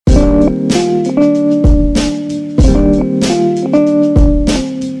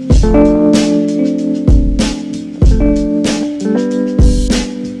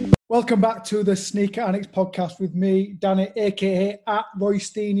Welcome back to the Sneaker Annex podcast with me, Danny, aka at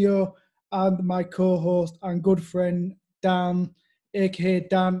Roystino, and my co-host and good friend Dan, aka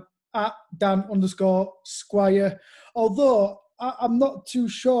Dan at Dan_Squire. Although I'm not too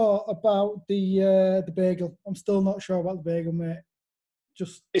sure about the bagel. I'm still not sure about the bagel, mate.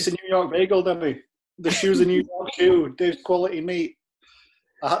 It's a New York bagel, Danny. The shoe's a New York shoe. There's quality meat.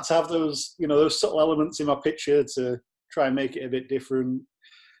 I had to have those, those subtle elements in my picture to try and make it a bit different.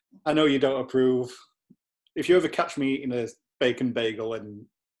 I know you don't approve. If you ever catch me eating a bacon bagel, then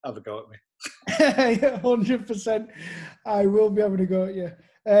have a go at me. 100%. I will be having a go at you.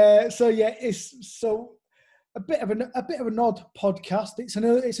 It's a bit of an odd podcast. It's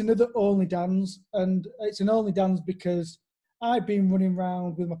another OnlyDans, and it's an OnlyDans because I've been running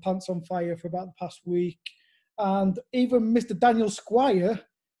around with my pants on fire for about the past week, and even Mr. Daniel Squire,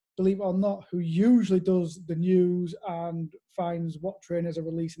 believe it or not, who usually does the news and finds what trainers are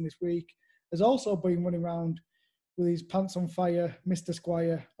releasing this week, has also been running around with his pants on fire. Mr.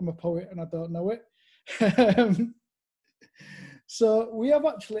 Squire, I'm a poet and I don't know it. So we have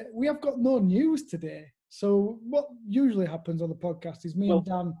got no news today. So what usually happens on the podcast is me and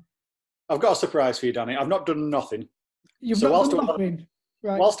Dan. I've got a surprise for you, Danny. I've not done nothing. You've not done nothing?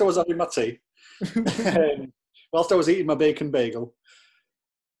 Right. Whilst I was having my tea, whilst I was eating my bacon bagel,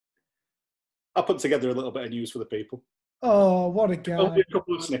 I put together a little bit of news for the people. Oh, what a guy. Only a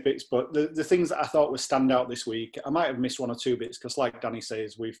couple of snippets, but the things that I thought would stand out this week, I might have missed one or two bits, because like Danny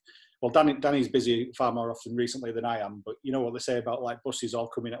says, Danny's busy far more often recently than I am, but you know what they say about like buses all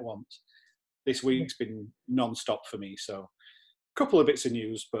coming at once. This week's been non-stop for me, so a couple of bits of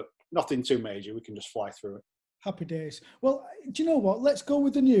news, but nothing too major. We can just fly through it. Happy days. Well, do you know what? Let's go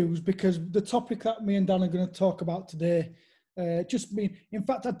with the news, because the topic that me and Dan are going to talk about today, in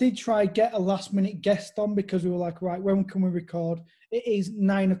fact, I did try get a last minute guest on, because we were like, right, when can we record? It is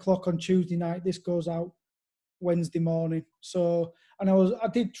 9 o'clock on Tuesday night. This goes out Wednesday morning. So, and I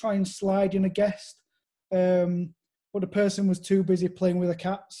did try and slide in a guest, but the person was too busy playing with the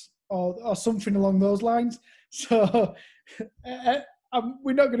cats or something along those lines. So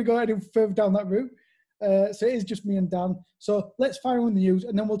we're not going to go any further down that route. So it is just me and Dan. So let's fire on the news,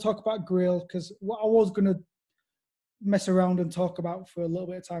 and then we'll talk about Grails, because what I was going to mess around and talk about for a little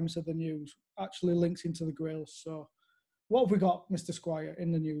bit of time instead of the news actually links into the Grails. So what have we got, Mr. Squire,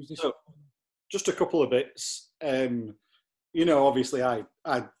 in the news this week? Just a couple of bits. Obviously I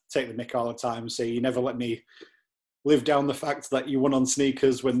take the mick all the time, so you never let me live down the fact that you won on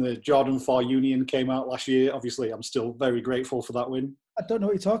sneakers when the Jordan 4 Union came out last year. Obviously, I'm still very grateful for that win. I don't know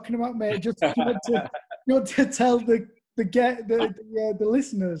what you're talking about, mate. Just you want to tell the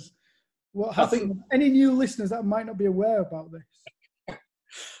listeners what happened. Any new listeners that might not be aware about this?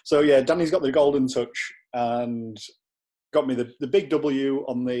 So yeah, Danny's got the golden touch and got me the big W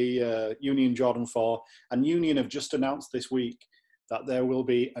on the Union Jordan 4. And Union have just announced this week that there will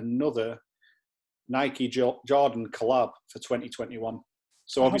be another Nike Jordan collab for 2021.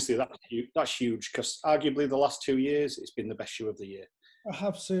 So obviously that's huge, because arguably the last 2 years it's been the best shoe of the year. I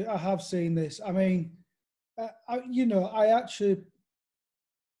have seen this. I mean, I actually,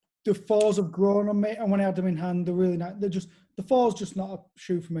 the 4s have grown on me, and when I had them in hand, they're really nice. The 4's just not a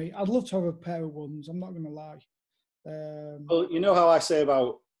shoe for me. I'd love to have a pair of 1s. I'm not going to lie. Well, you know how I say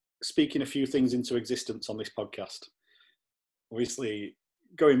about speaking a few things into existence on this podcast. Obviously,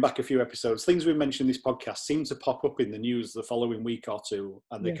 going back a few episodes, things we mentioned in this podcast seem to pop up in the news the following week or two,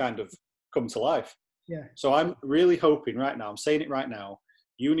 and they kind of come to life. Yeah. So I'm really hoping right now, I'm saying it right now,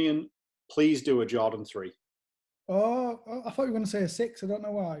 Union, please do a Jordan 3. Oh, I thought you were going to say a 6. I don't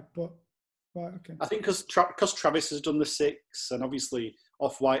know why, but right, okay. I think because Travis has done the 6, and obviously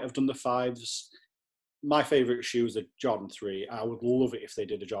Off-White have done the 5s. My favourite shoes are Jordan 3. I would love it if they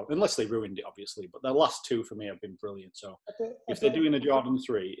did a Jordan, unless they ruined it, obviously. But their last 2 for me have been brilliant. So if they're doing a Jordan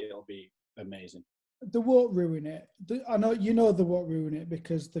 3, it'll be amazing. They won't ruin it. I know they won't ruin it,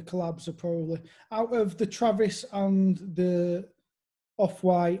 because the collabs are probably, out of the Travis and the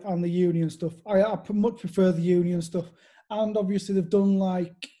Off-White and the Union stuff, I much prefer the Union stuff. And obviously they've done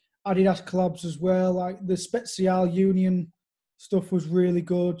like Adidas collabs as well. Like the Special Union stuff was really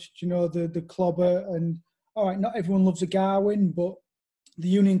good. The Clobber, and all right, not everyone loves a Garwin, but the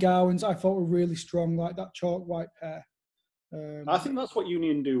Union Garwins I thought were really strong, like that chalk white pair. I think that's what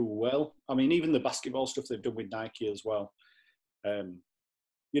Union do well. I mean, even the basketball stuff they've done with Nike as well.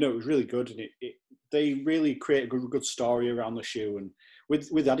 It was really good, and they really create a good story around the shoe. And with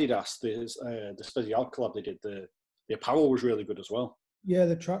Adidas, the Special collab they did, the apparel was really good as well. Yeah,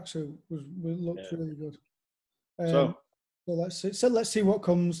 the tracksuit looked really good. So let's see what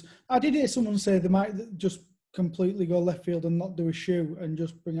comes. I did hear someone say they might just completely go left field and not do a shoe and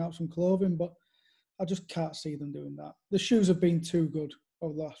just bring out some clothing, but I just can't see them doing that. The shoes have been too good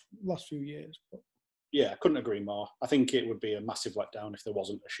over the last few years. But Yeah, I couldn't agree more. I think it would be a massive letdown if there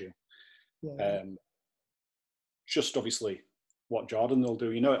wasn't a shoe. yeah. Just obviously what Jordan will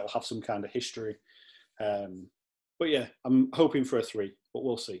do. It'll have some kind of history. But yeah, I'm hoping for a 3, but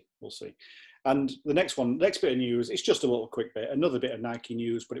we'll see. We'll see. And the next bit of news, it's just a little quick bit, another bit of Nike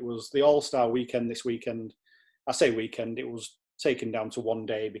news, but it was the All-Star weekend this weekend. I say weekend, it was taken down to one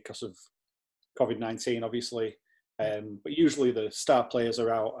day because of COVID-19, obviously. But usually the star players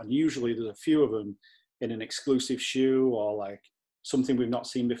are out, and usually there's a few of them in an exclusive shoe or like something we've not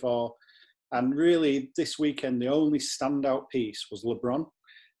seen before. And really, this weekend, the only standout piece was LeBron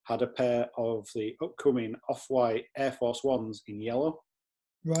had a pair of the upcoming Off-White Air Force Ones in yellow.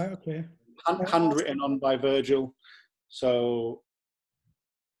 Right, okay. Handwritten on by Virgil. So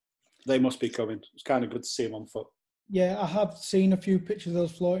they must be coming. It's kind of good to see them on foot. Yeah, I have seen a few pictures of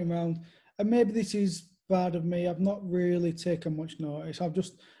those floating around. And maybe this is bad of me. I've not really taken much notice.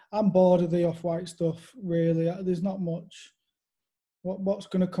 I'm bored of the Off-White stuff, really. There's not much. What's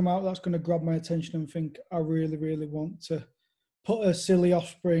going to come out that's going to grab my attention and think I really, really want to put a silly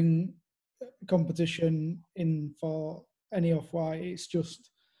Offspring competition in for any Off-White. It's just,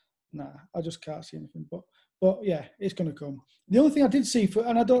 nah, I just can't see anything. But yeah, it's going to come. The only thing I did see,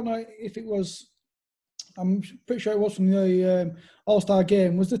 and I don't know if it was, I'm pretty sure it was from the All-Star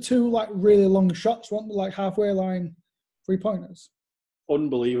game, was the 2 like really long shots, weren't they, like halfway line 3-pointers?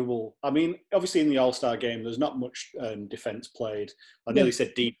 Unbelievable. I mean, obviously in the All-Star game, there's not much defence played. I nearly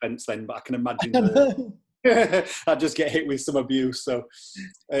said defence then, but I can imagine I just get hit with some abuse. So,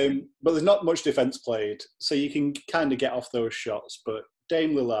 but there's not much defence played, so you can kind of get off those shots. But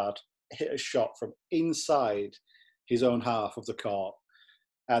Dame Lillard hit a shot from inside his own half of the court,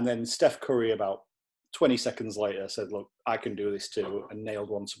 and then Steph Curry about 20 seconds later said, "Look, I can do this too," and nailed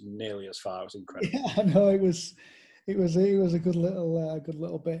one from nearly as far. It was incredible. Yeah, I know it was a good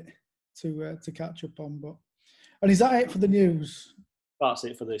little bit to catch up on. But and is that it for the news? That's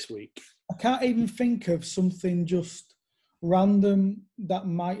it for this week. I can't even think of something just random that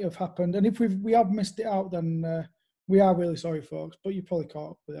might have happened. And if we have missed it out, then we are really sorry, folks. But you probably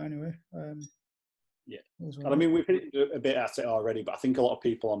caught up with it anyway. Yeah, well. And I mean, we've hit a bit at it already, but I think a lot of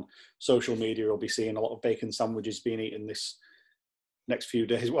people on social media will be seeing a lot of bacon sandwiches being eaten this next few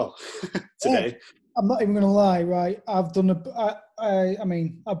days. Well, today. Yeah, I'm not even going to lie, right? I've done I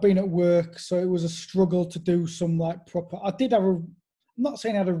mean, I've been at work, so it was a struggle to do some like proper. I did have I'm not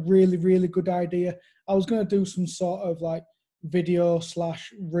saying I had a really, really good idea. I was going to do some sort of like video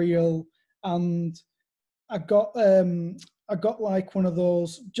 / reel, and I got like one of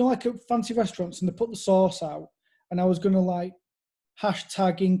those, do you know, like at fancy restaurants and they put the sauce out, and I was going to like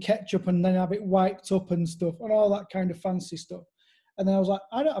hashtag in ketchup and then have it wiped up and stuff and all that kind of fancy stuff. And then I was like,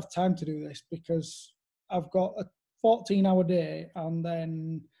 I don't have time to do this because I've got a 14-hour day, and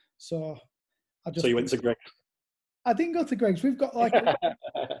then so you went to Greg. I didn't go to Greg's. We've got like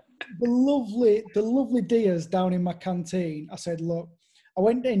the lovely Diaz down in my canteen. I said, look, I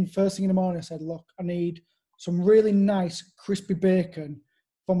went in first thing in the morning. I said, look, I need some really nice crispy bacon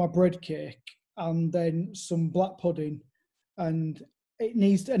for my bread cake, and then some black pudding, and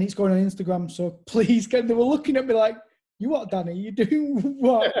it's going on Instagram. So please, they were looking at me like, you what, Danny? You do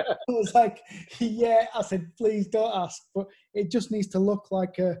what? I was like, yeah. I said, please don't ask, but it just needs to look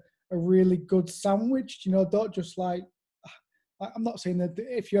like a really good sandwich. You know, don't just like, I'm not saying that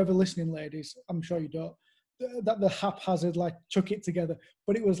if you're ever listening, ladies, I'm sure you don't, that the haphazard, like chuck it together,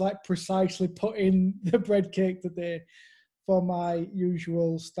 but it was like precisely put in the bread cake today for my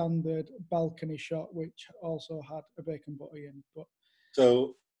usual standard balcony shot, which also had a bacon butty in. But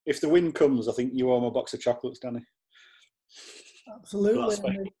so if the win comes, I think you owe me a box of chocolates, Danny. Absolutely.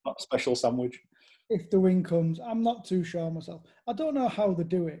 That special sandwich. If the win comes, I'm not too sure myself. I don't know how they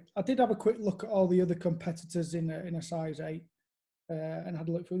do it. I did have a quick look at all the other competitors in a size 8 and had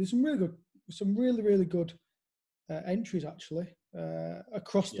a look through. There's some really, really good entries actually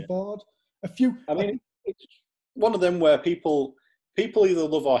across the board. A few. I mean, it's one of them where people either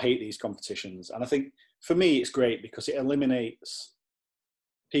love or hate these competitions, and I think for me it's great because it eliminates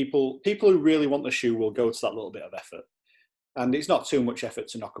people who really want the shoe will go to that little bit of effort, and it's not too much effort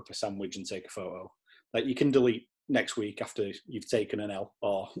to knock up a sandwich and take a photo. Like you can delete next week after you've taken an L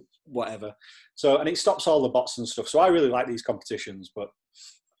or whatever. So, and it stops all the bots and stuff. So I really like these competitions, but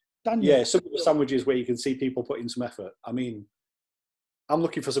Daniel, yeah, some of the sandwiches where you can see people put in some effort. I mean, I'm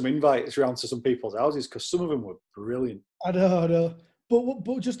looking for some invites around to some people's houses because some of them were brilliant. I know.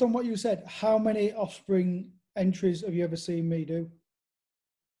 But just on what you said, how many Offspring entries have you ever seen me do?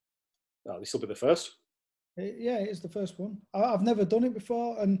 Oh, this will be the first. Yeah, it is the first one. I've never done it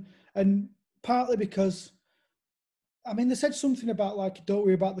before, and partly because, I mean, they said something about like, don't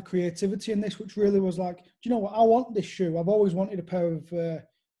worry about the creativity in this, which really was like, do you know what? I want this shoe. I've always wanted a pair of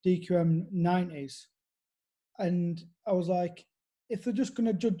DQM 90s. And I was like, if they're just going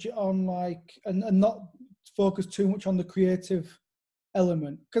to judge it on like, and not focus too much on the creative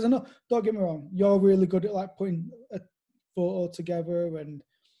element, because I know, don't get me wrong, you're really good at like putting a photo together and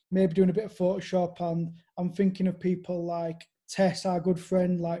maybe doing a bit of Photoshop. And I'm thinking of people like Tess, our good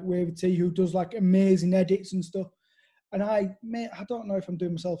friend, like Wavy T, who does like amazing edits and stuff. And I don't know if I'm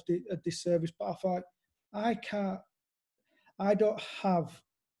doing myself a disservice, but I thought I don't have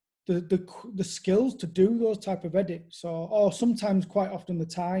the skills to do those type of edits, or sometimes quite often the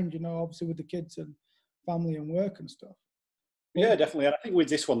time, you know, obviously with the kids and family and work and stuff. Yeah, definitely. And I think with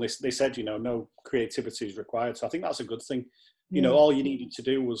this one, they said, you know, no creativity is required. So I think that's a good thing. You know, all you needed to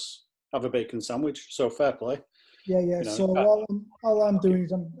do was have a bacon sandwich. So fair play. Yeah. You know, So all I'm doing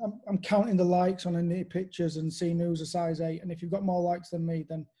is I'm counting the likes on any pictures and seeing who's a size 8. And if you've got more likes than me,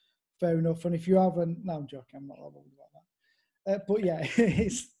 then fair enough. And if you haven't, no, I'm joking. I'm not worried about that. But yeah,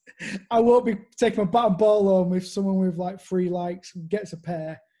 I won't be taking my bat and ball home if someone with like 3 likes gets a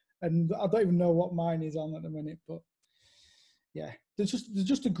pair, and I don't even know what mine is on at the minute. But yeah, there's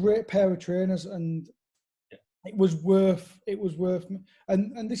just a great pair of trainers, and it was worth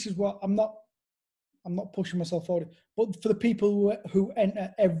and this is what I'm not pushing myself forward, but for the people who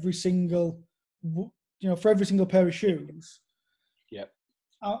enter every single, for every single pair of shoes,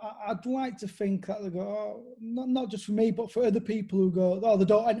 I'd like to think that they go, oh, not just for me, but for other people who go, oh, they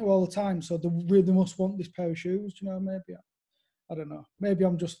don't enter all the time, so they really must want this pair of shoes. You know, maybe I don't know. Maybe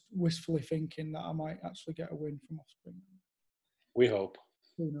I'm just wistfully thinking that I might actually get a win from Offspring. We hope.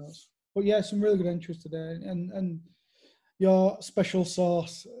 Who knows? But yeah, some really good entries today, and your special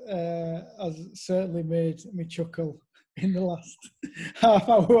sauce has certainly made me chuckle in the last half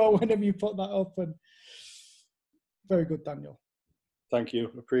hour whenever you put that up. And very good, Daniel. Thank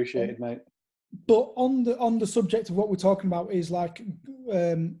you. Appreciate it, mate. But on the subject of what we're talking about is like,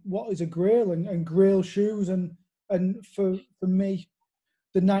 what is a Grail and Grail shoes, and for me,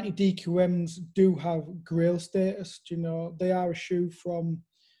 the 90 DQMs do have Grail status. Do you know, they are a shoe from,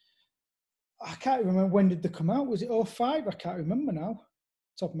 I can't remember, when did they come out? Was it 05? I can't remember now,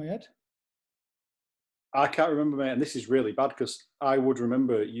 top of my head. I can't remember, mate, and this is really bad because I would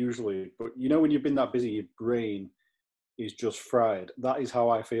remember usually, but you know when you've been that busy, your brain is just fried. That is how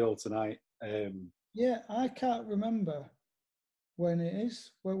I feel tonight. Yeah, I can't remember when it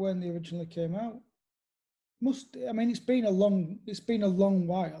is, when they originally came out. I mean, it's been a long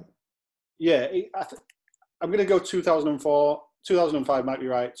while. Yeah, I'm going to go 2004. 2005 might be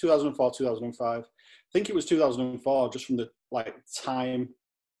right. 2004, 2005. I think it was 2004, just from the time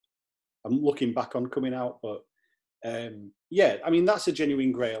I'm looking back on coming out. But yeah, I mean, that's a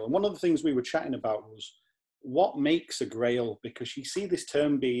genuine Grail. And one of the things we were chatting about was what makes a Grail, because you see this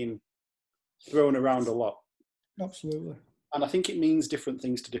term being thrown around a lot. Absolutely. And I think it means different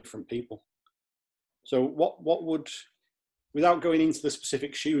things to different people. So what would, without going into the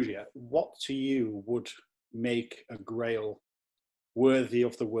specific shoes yet, what to you would make a Grail worthy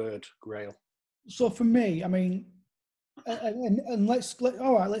of the word Grail? So for me, I mean, and let's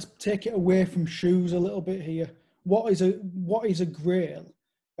take it away from shoes a little bit here. What is a Grail?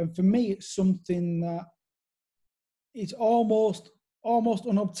 And for me, it's something that is almost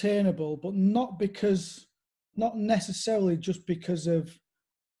unobtainable, but not necessarily just because of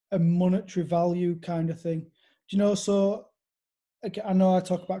a monetary value kind of thing. Do you know? So I know I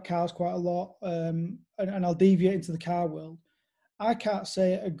talk about cars quite a lot, and I'll deviate into the car world. I can't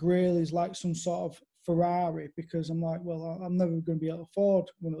say a Grail is like some sort of Ferrari, because I'm like, well, I'm never going to be able to afford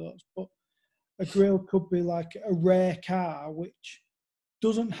one of those. But a Grail could be like a rare car which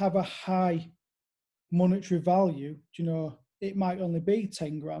doesn't have a high monetary value. Do you know, it might only be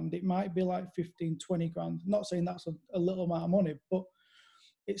 10 grand. It might be like 15, 20 grand. I'm not saying that's a little amount of money, but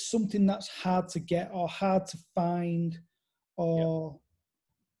it's something that's hard to get or hard to find, or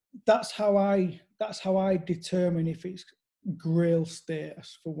that's how I determine if it's Grail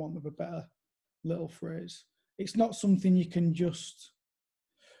status, for want of a better little phrase. It's not something you can just,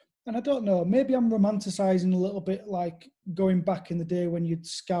 and I don't know, maybe I'm romanticizing a little bit, like going back in the day when you'd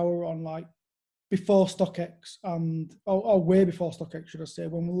scour on like before StockX or way before StockX, should I say,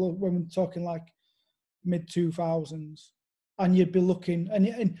 when we're talking like mid 2000s, and you'd be looking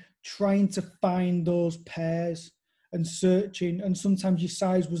and trying to find those pairs and searching, and sometimes your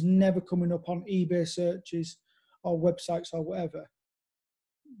size was never coming up on eBay searches or websites or whatever.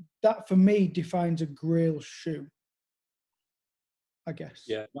 That for me defines a Grail shoe, I guess.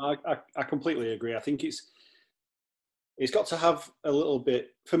 Yeah, I completely agree. I think it's it's got to have a little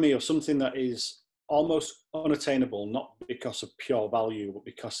bit, for me, of something that is almost unattainable, not because of pure value, but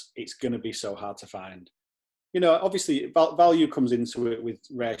because it's going to be so hard to find. You know, obviously, value comes into it with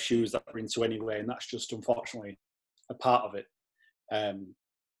rare shoes that we're into anyway, and that's just unfortunately a part of it.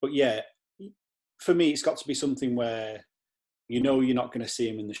 But yeah, for me, it's got to be something where you know you're not going to see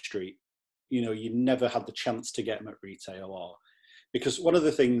them in the street. You know, you never had the chance to get them at retail, or because one of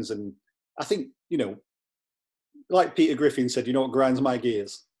the things, and I think, you know, like Peter Griffin said, you know what grinds my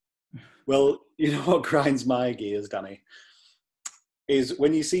gears? Well, you know what grinds my gears, Danny, is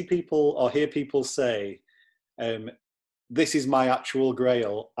when you see people or hear people say, this is my actual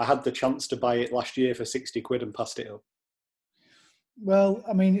Grail. I had the chance to buy it last year for 60 quid and passed it up. Well,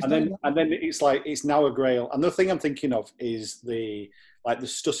 I mean, And then it's like, it's now a Grail. And the thing I'm thinking of is the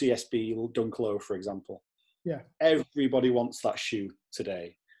Stussy SB Dunk Low, for example. Yeah. Everybody wants that shoe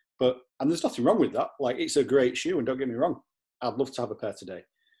today. And there's nothing wrong with that. Like, it's a great shoe, and don't get me wrong, I'd love to have a pair today.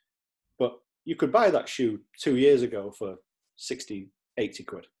 But you could buy that shoe 2 years ago for 60, 80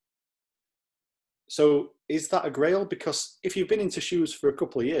 quid. So is that a Grail? Because if you've been into shoes for a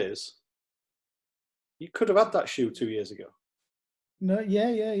couple of years, you could have had that shoe 2 years ago. No,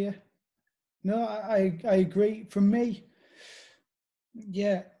 yeah. No, I agree. For me,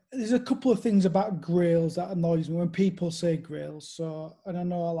 yeah, there's a couple of things about Grails that annoys me when people say Grails. So, and I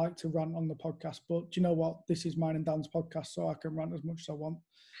know I like to rant on the podcast, but do you know what? This is mine and Dan's podcast, so I can rant as much as I want.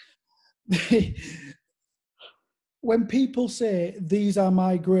 When people say these are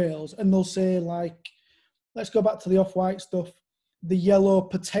my Grails, and they'll say, like, let's go back to the Off-White stuff,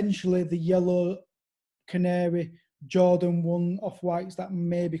 potentially the yellow canary Jordan 1 Off-Whites that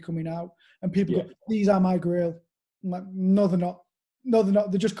may be coming out, and people go, these are my Grail. I'm like, no, they're not. No, they're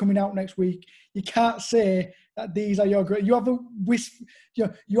not. They're just coming out next week. You can't say that these are your Grail. You haven't you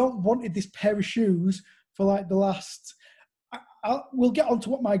haven't wanted this pair of shoes for like the last. We'll get onto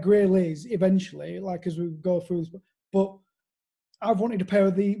what my Grail is eventually, like as we go through this. But I've wanted a pair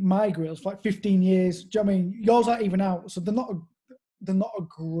of my Grails for like 15 years. Do you know what I mean? Yours aren't even out, so they're not a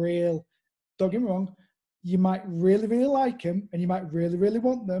Grail. Don't get me wrong. You might really, really like them, and you might really, really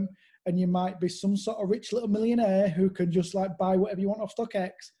want them, and you might be some sort of rich little millionaire who can just like buy whatever you want off StockX,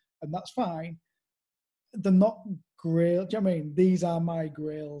 and that's fine. They're not Grail. Do you know what I mean? These are my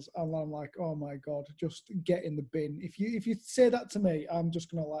Grails, and I'm like, oh my god, just get in the bin. If you say that to me, I'm just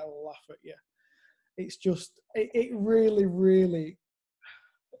gonna like laugh at you. It's just it really, really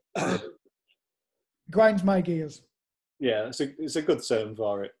grinds my gears. Yeah, it's a good term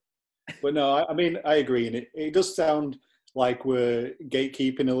for it. But no, I mean, I agree. And it does sound like we're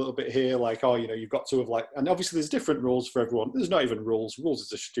gatekeeping a little bit here. Like, oh, you know, you've got to have like, and obviously there's different rules for everyone. There's not even rules. Rules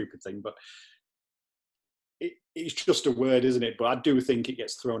is a stupid thing, but it's just a word, isn't it? But I do think it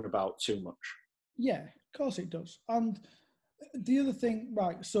gets thrown about too much. Yeah, of course it does. And the other thing,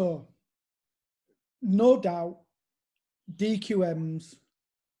 right, so no doubt DQM's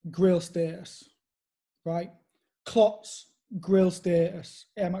Grail status, right? Clots, Grail status,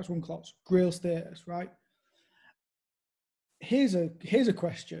 Air Max 1 Clots, Grail status, right? Here's a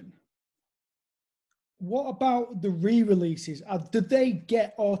question. What about the re-releases? Did they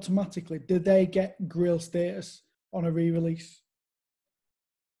get Grail status on a re-release?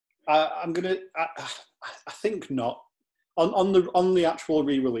 I think not. On the actual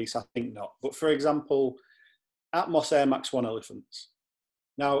re-release, I think not. But for example, Atmos Air Max 1 Elephants.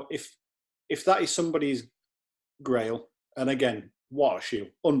 Now, if that is somebody's Grail, and again, what a shoe,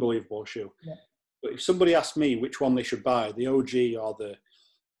 unbelievable shoe. Yeah. But if somebody asked me which one they should buy, the OG or was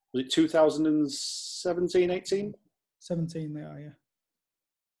it 2017, 18? 17 they are, yeah.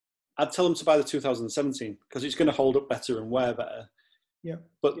 I'd tell them to buy the 2017 because it's going to hold up better and wear better. Yeah.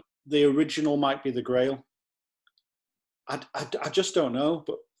 But the original might be the Grail. I just don't know.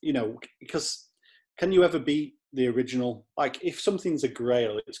 But, you know, because can you ever beat the original? Like, if something's a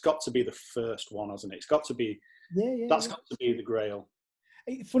Grail, it's got to be the first one, hasn't it? It's got to be, that's got to be the Grail.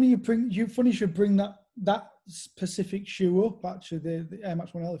 Funny you should bring that specific shoe up, actually, the Air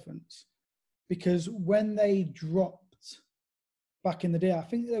Max 1 Elephants, because when they dropped back in the day, I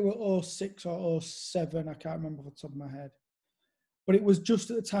think they were 06 or 07, I can't remember off the top of my head, but it was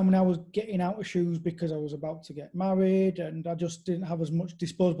just at the time when I was getting out of shoes because I was about to get married and I just didn't have as much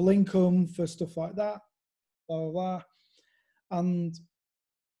disposable income for stuff like that, blah, blah, blah. And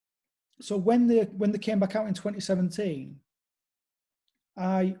so when they came back out in 2017,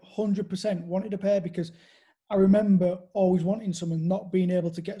 I 100% wanted a pair because I remember always wanting some and not being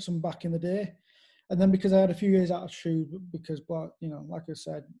able to get some back in the day. And then because I had a few years out of shoes, because, you know, like I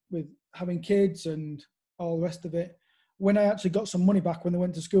said, with having kids and all the rest of it, when I actually got some money back when they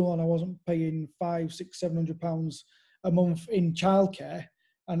went to school and I wasn't paying £500, £600, £700 a month in childcare,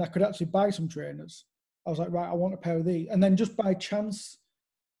 and I could actually buy some trainers. I was like, right, I want a pair of these. And then just by chance,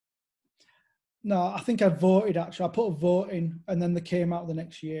 no, I think I voted actually. I put a vote in, and then they came out the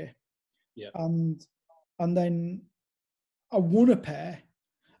next year. Yeah. And then I won a pair.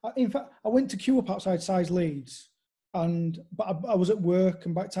 In fact, I went to queue up outside Size Leeds, but I was at work,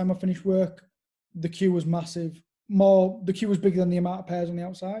 and by the time I finished work, the queue was massive. The queue was bigger than the amount of pairs on the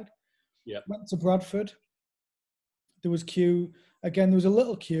outside. Yeah. Went to Bradford. There was queue again. There was a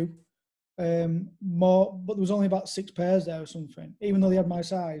little queue, more, but there was only about 6 pairs there or something. Even though they had my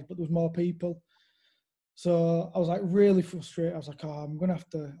size, but there was more people. So I was like really frustrated. I was like, oh, I'm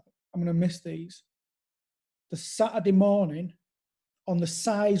gonna miss these. The Saturday morning on the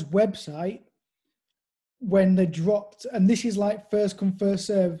Size website, when they dropped, and this is like first come first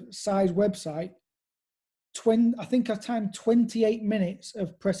serve Size website. I think I timed 28 minutes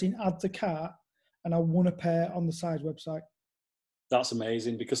of pressing add to cart, and I won a pair on the Size website. That's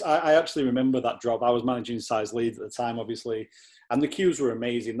amazing, because I actually remember that drop. I was managing Size Leeds at the time, obviously, and the queues were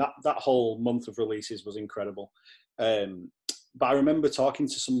amazing. That whole month of releases was incredible. But I remember talking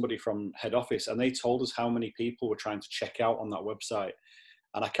to somebody from head office, and they told us how many people were trying to check out on that website.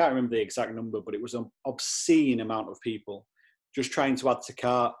 And I can't remember the exact number, but it was an obscene amount of people just trying to add to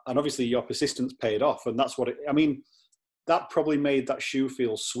cart. And obviously your persistence paid off. And that's what that probably made that shoe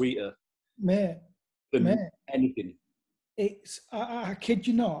feel sweeter than anything. I kid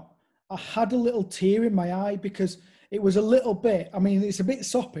you not, I had a little tear in my eye because it was a little bit, it's a bit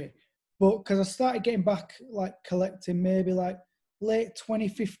soppy, but because I started getting back, like collecting maybe like late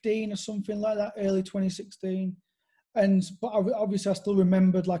 2015 or something like that, early 2016. But obviously I still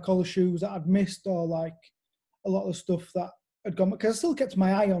remembered like all the shoes that I'd missed, or like a lot of the stuff that had gone, because I still kept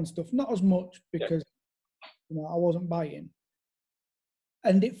my eye on stuff, not as much because I wasn't buying.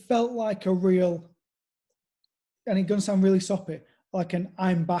 And it felt like a real, and it's going to sound really soppy, like an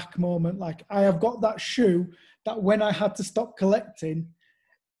I'm back moment. Like I have got that shoe that when I had to stop collecting,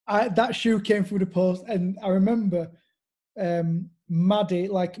 that shoe came through the post. And I remember Maddie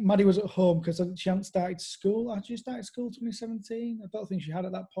was at home because she hadn't started school. She started school 2017. I don't think she had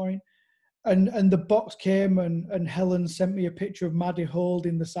at that point. And the box came, and Helen sent me a picture of Maddie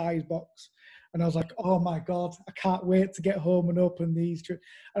holding the Size box. And I was like, oh my God, I can't wait to get home and open these.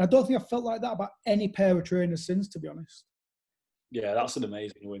 And I don't think I felt like that about any pair of trainers since, to be honest. Yeah, that's an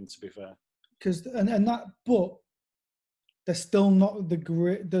amazing win, to be fair. But they're still not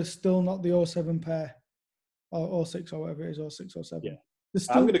the 07 pair, or 06 or whatever it is, 06 or 07. Yeah.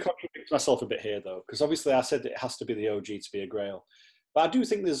 I'm going to contradict myself a bit here, though, because obviously I said that it has to be the OG to be a Grail. But I do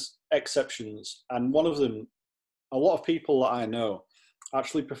think there's exceptions. And one of them, a lot of people that I know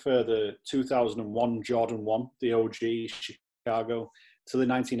actually prefer the 2001 Jordan 1, the OG Chicago, to the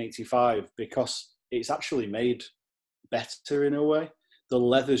 1985 because it's actually made better in a way. The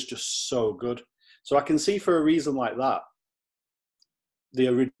leather's just so good. So I can see for a reason like that, the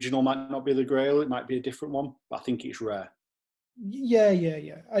original might not be the Grail, it might be a different one, but I think it's rare. Yeah.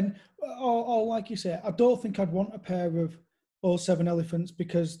 And or like you say, I don't think I'd want a pair of 07 Elephants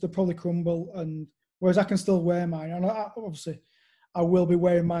because they'll probably crumble, and whereas I can still wear mine. And obviously I will be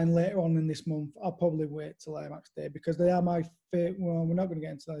wearing mine later on in this month. I'll probably wait till Air Max Day because they are my favourite. Well, we're not going to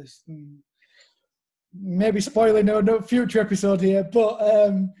get into this. Maybe spoiling no future episode here,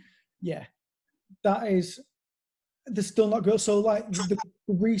 but yeah, they're still not good. So like the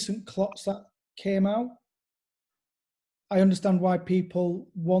recent clots that came out, I understand why people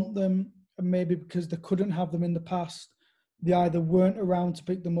want them, and maybe because they couldn't have them in the past. They either weren't around to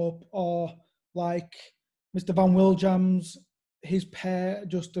pick them up, or like Mr. Van Willjam's, his pair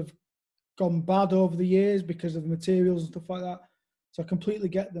just have gone bad over the years because of the materials and stuff like that. So I completely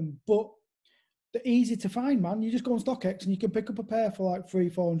get them. But they're easy to find, man. You just go on StockX and you can pick up a pair for like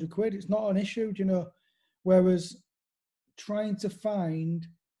 £300-400. It's not an issue, Whereas trying to find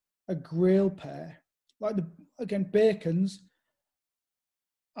a Grail pair, like Bacon's,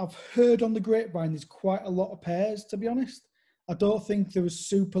 I've heard on the grapevine there's quite a lot of pairs, to be honest. I don't think they're as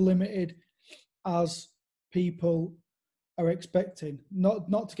super limited as people are expecting. Not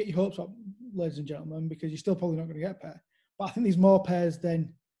to get your hopes up, ladies and gentlemen, because you're still probably not going to get a pair. But I think there's more pairs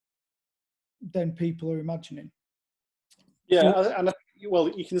than people are imagining. Yeah, and well,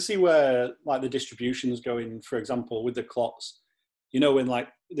 you can see where like the distribution is going. For example, with the clots, when like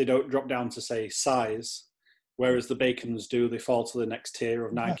they don't drop down to say size, whereas the Bacons do, they fall to the next tier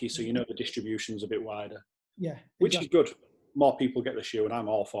of Nike. So the distribution's a bit wider. Yeah, which is good. More people get the shoe, and I'm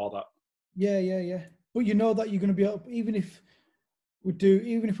all for that. Yeah. But you know that you're going to be able, even if we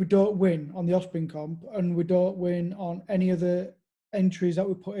don't win on the Osprey comp and we don't win on any of the entries that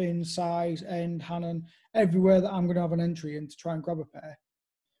we put in, size, end, Hannon, everywhere that I'm going to have an entry in to try and grab a pair,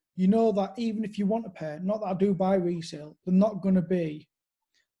 you know that even if you want a pair, not that I do buy resale, they're not going to be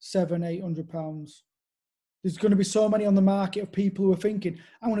 £700-800. There's going to be so many on the market of people who are thinking,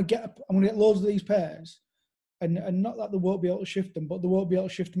 I'm going to get loads of these pairs, and not that they won't be able to shift them, but they won't be able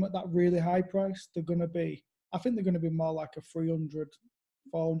to shift them at that really high price. They're going to be, I think they're going to be more like a £300-400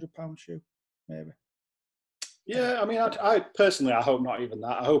 shoe, maybe. Yeah, I mean, I personally, I hope not even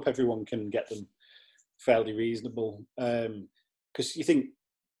that. I hope everyone can get them fairly reasonable. Because you think,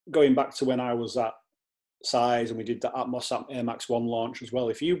 going back to when I was at size and we did the Atmos Air Max 1 launch as well,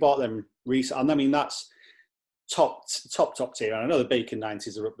 if you bought them recent, and I mean, that's top tier. And I know the Bacon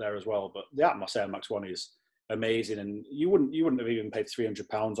 90s are up there as well, but the Atmos Air Max 1 is amazing. And you wouldn't have even paid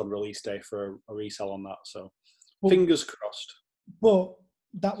 £300 on release day for a resell on that. So fingers crossed. But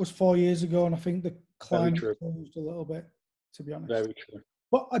that was 4 years ago, and I think the climate changed a little bit, to be honest. Very true.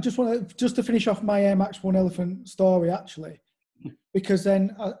 But I just want to finish off my Air Max 1 Elephant story, actually, because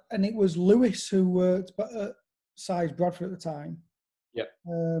then, and it was Lewis who worked at size Bradford at the time. Yeah.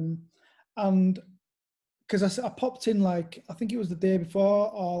 And because I popped in, like, I think it was the day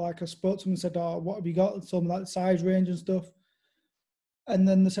before, or like I spoke to them and said, oh, what have you got? And told me like the size range and stuff. And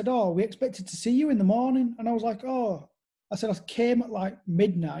then they said, oh, we expected to see you in the morning. And I was like, oh, I said, I came at like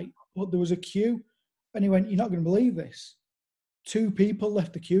midnight, but there was a queue. And he went, you're not going to believe this. 2 people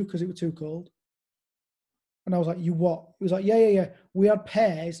left the queue because it was too cold. And I was like, you what? He was like, yeah. We had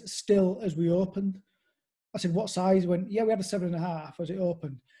pairs still as we opened. I said, what size? He went, yeah, we had a 7.5 as it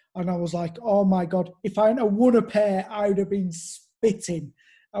opened. And I was like, oh my God, if I hadn't won a pair, I would have been spitting.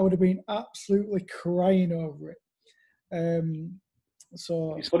 I would have been absolutely crying over it.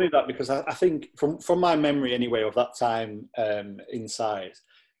 So it's funny that, because I think from my memory anyway of that time in size,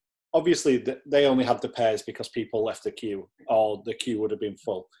 obviously they only had the pairs because people left the queue, or the queue would have been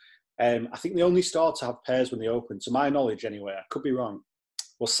full. I think the only store to have pairs when they opened, to my knowledge anyway, I could be wrong,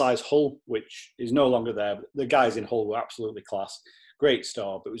 was size Hull, which is no longer there. But the guys in Hull were absolutely class. Great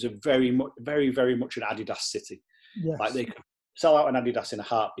store, but it was a very, very much an Adidas city. yes. Like, they could sell out an Adidas in a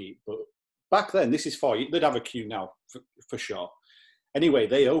heartbeat. But back then, this is they'd have a queue now for sure. Anyway,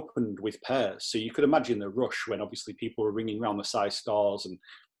 they opened with pairs, so you could imagine the rush when obviously people were ringing around the size stores and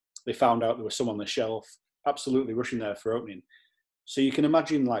they found out there was some on the shelf, absolutely rushing there for opening. So you can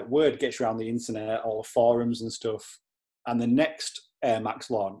imagine, like, word gets around the internet, all the forums and stuff, and the next Air Max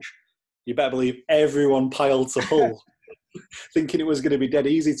launch, you better believe everyone piled to Hull, thinking it was going to be dead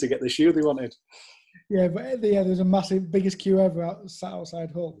easy to get the shoe they wanted. Yeah, but there's a massive, biggest queue ever sat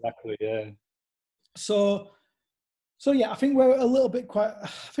outside Hull. Exactly, yeah. So yeah, I think we're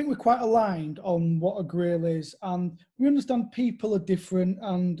we're quite aligned on what a Grail is, and we understand people are different,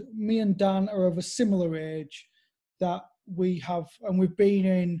 and me and Dan are of a similar age that we have, and we've been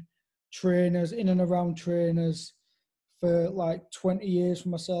in and around trainers for like 20 years for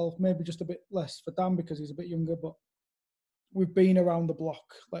myself, maybe just a bit less for Dan because he's a bit younger, but we've been around the block,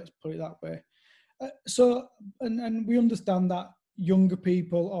 let's put it that way. So we understand that younger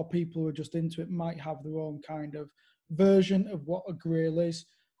people or people who are just into it might have their own kind of version of what a Grail is.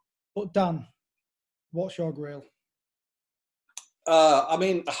 But Dan, what's your Grail? I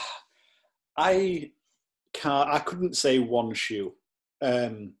mean, I couldn't say one shoe,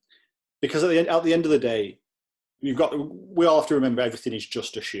 because at the end of the day, we all have to remember everything is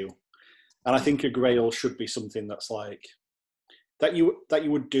just a shoe, and I think a Grail should be something that's like that you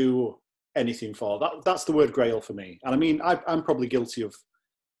would do anything for. That's the word Grail for me. And I mean, I'm probably guilty of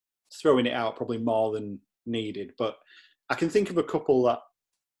throwing it out probably more than needed, but I can think of a couple that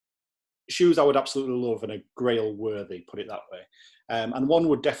shoes I would absolutely love and are Grail worthy, put it that way. And one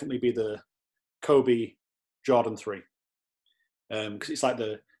would definitely be the Kobe Jordan 3, because it's like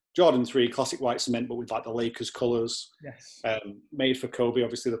the Jordan 3 classic white cement, but with like the Lakers colours. Yes. Made for Kobe,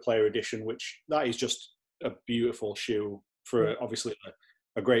 obviously the player edition, which that is just a beautiful shoe for obviously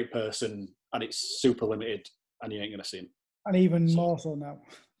a great person, and it's super limited, and you ain't going to see him. And even more so now.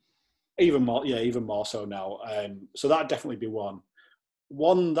 Even more so now. So that'd definitely be one.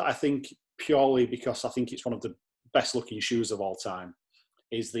 One that I think, purely because I think it's one of the best looking shoes of all time,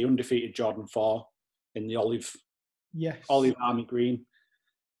 is the undefeated Jordan 4 in the olive army green.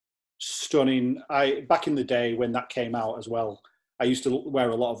 Stunning. Back in the day when that came out as well, I used to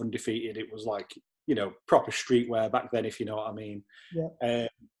wear a lot of undefeated. It was like, you know, proper streetwear back then, if you know what I mean. Yeah.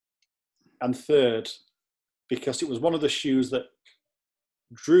 And third, because it was one of the shoes that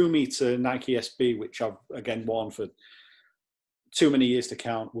drew me to Nike SB, which I've again worn for too many years to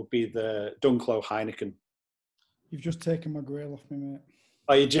count, would be the Dunklo Heineken. You've just taken my Grail off me, mate.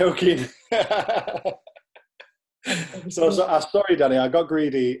 Are you joking? Sorry, Danny, I got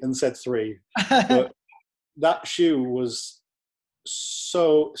greedy and said 3, but that shoe was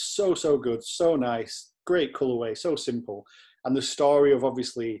so good, so nice, great colorway, so simple, and the story of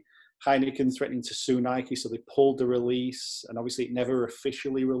obviously Heineken threatening to sue Nike, so they pulled the release, and obviously it never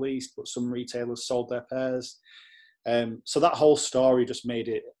officially released, but some retailers sold their pairs. So that whole story just made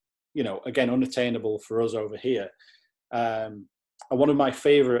it, again, unattainable for us over here. And one of my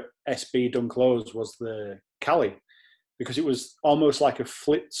favourite SB Dunk lows was the Cali, because it was almost like a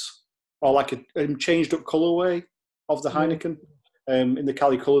flipped or like a changed up colourway of the Heineken in the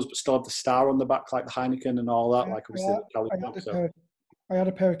Cali colours, but still had the star on the back like the Heineken and all that. Like obviously the Cali. I had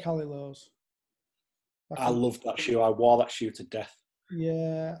a pair of Cali lows. I loved that shoe. I wore that shoe to death.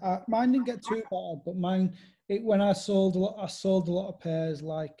 Yeah, mine didn't get too bad, but when I sold a lot of pairs.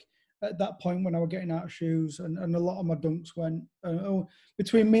 Like at that point when I was getting out of shoes, and a lot of my dunks went.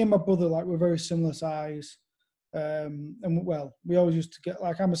 Between me and my brother, like we're very similar size, and well, we always used to get,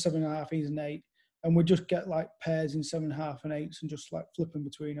 like, I'm a 7.5, he's an 8, and we just get like pairs in 7.5 and 8s and just like flipping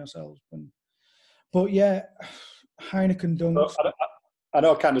between ourselves. But yeah, Heineken dunks. I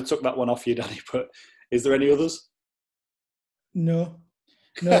know I kind of took that one off you, Danny, but is there any others? No,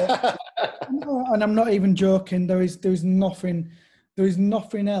 and I'm not even joking. There is nothing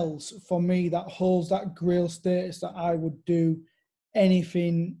else for me that holds that Grail status that I would do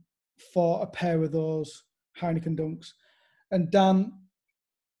anything for a pair of those Heineken dunks. And Dan,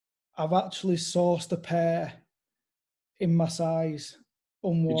 I've actually sourced a pair in my size.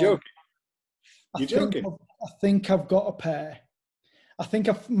 You're joking? I think I've got a pair. I think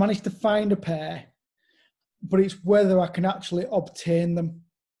I've managed to find a pair, but it's whether I can actually obtain them.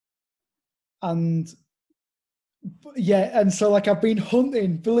 And so like I've been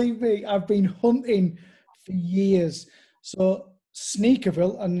hunting, believe me, I've been hunting for years. So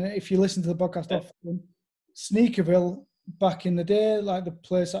Sneakerville, and if you listen to the podcast often, Sneakerville back in the day, like the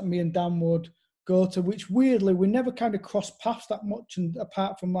place that me and Dan would go to, which weirdly we never kind of crossed paths that much, and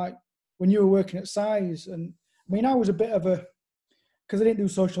apart from like when you were working at Size. And I mean, I was a bit of a, because I didn't do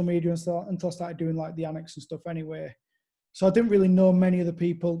social media until I started doing like the annex and stuff anyway. So I didn't really know many of the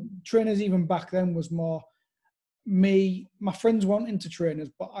people. Trainers even back then was more me, my friends weren't into trainers,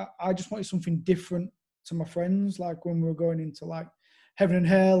 but I just wanted something different to my friends. Like when we were going into like heaven and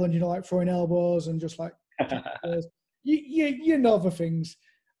hell and, like throwing elbows and just like, you know the things.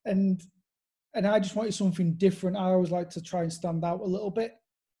 And I just wanted something different. I always like to try and stand out a little bit.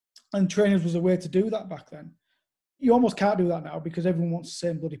 And trainers was a way to do that back then. You almost can't do that now because everyone wants the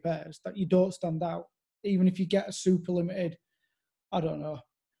same bloody pairs, that you don't stand out. Even if you get a super limited, I don't know,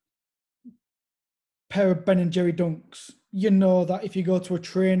 pair of Ben & Jerry dunks, you know that if you go to a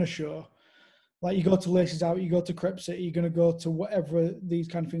trainer show, like you go to Laces Out, you go to Crep City, you're going to go to whatever these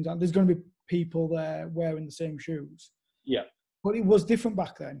kind of things are, there's going to be people there wearing the same shoes. Yeah. But it was different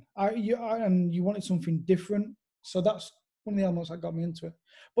back then. And you wanted something different. So that's one of the elements that got me into it.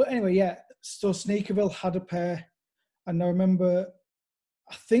 But anyway, yeah, so Sneakerville had a pair. And I remember,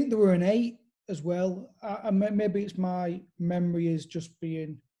 I think there were an 8 as well. Maybe it's my memory is just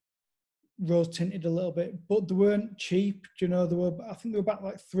being rose tinted a little bit, but they weren't cheap. I think they were about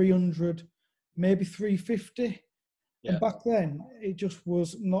like 300, maybe 350. Yeah. And back then, it just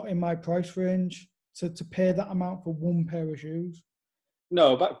was not in my price range to pay that amount for one pair of shoes.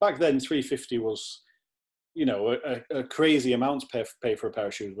 No, back then 350 was, a crazy amount to pay for a pair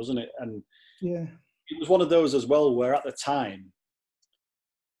of shoes, wasn't it? And yeah, it was one of those as well where at the time,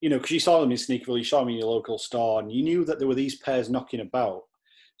 because you saw them in Sneakerville, you saw them in your local store, and you knew that there were these pairs knocking about.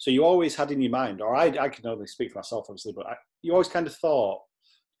 So you always had in your mind, or I can only speak for myself, obviously, but you always kind of thought,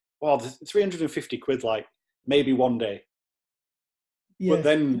 well, the 350 quid, like maybe one day. Yeah. But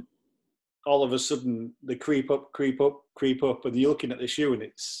then all of a sudden they creep up, and you're looking at the shoe and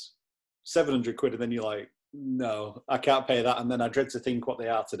it's 700 quid, and then you're like, no, I can't pay that. And then I dread to think what they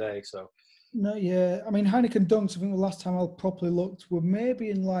are today. So. No, yeah. I mean, Heineken dunks, I think the last time I properly looked were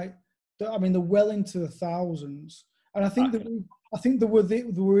maybe in like, they're well into the thousands. And I think they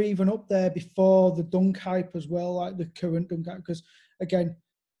were even up there before the dunk hype as well, like the current dunk hype. Because again,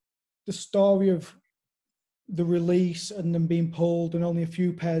 the story of the release and them being pulled and only a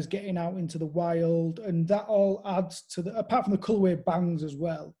few pairs getting out into the wild, and that all adds to apart from the colorway bangs as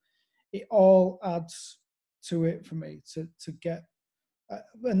well, it all adds to it for me to get.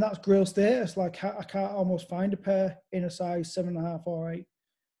 And that's Grail status. Like I can't almost find a pair in a size 7.5 or 8.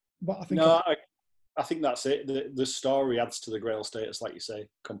 But I think I think that's it. The story adds to the Grail status, like you say,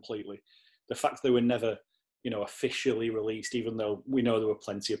 completely. The fact they were never, officially released, even though we know there were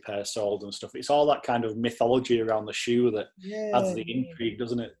plenty of pairs sold and stuff. It's all that kind of mythology around the shoe that adds the intrigue,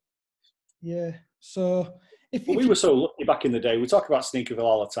 doesn't it? Yeah. So Well, we were so lucky back in the day. We talk about Sneakerville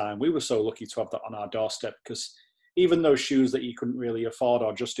all the time. We were so lucky to have that on our doorstep because even those shoes that you couldn't really afford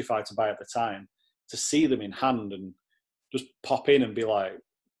or justify to buy at the time, to see them in hand and just pop in and be like,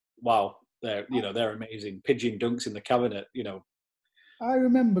 wow, they're amazing. Pigeon dunks in the cabinet, I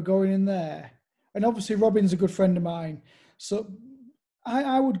remember going in there, and obviously Robin's a good friend of mine. So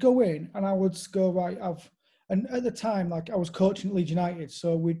I would go in and I would go, right, and at the time, like I was coaching at Leeds United,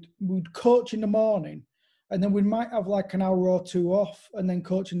 so we'd coach in the morning, and then we might have like an hour or two off, and then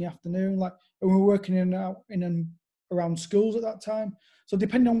coach in the afternoon. Like, and we were working in and out in and around schools at that time. So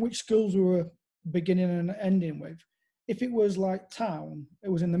depending on which schools we were beginning and ending with, if it was like town, it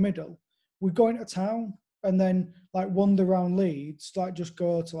was in the middle. We'd go into town and then like wander around Leeds, like just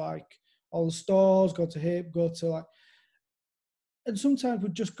go to like all the stores, go to Hip, go to like, and sometimes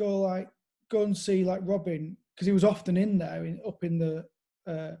we'd just go and see like Robin because he was often in there up in the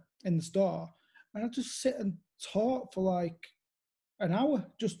store, and I'd just sit and talk for like an hour,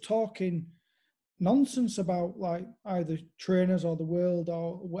 just talking nonsense about like either trainers or the world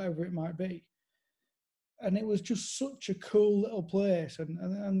or whatever it might be. And it was just such a cool little place, and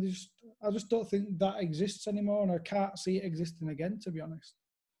I just don't think that exists anymore, and I can't see it existing again, to be honest.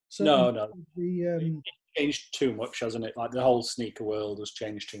 No. It's changed too much, hasn't it? Like the whole sneaker world has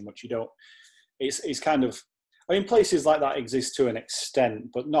changed too much. It's kind of, I mean, places like that exist to an extent,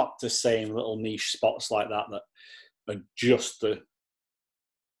 but not the same little niche spots like that are just the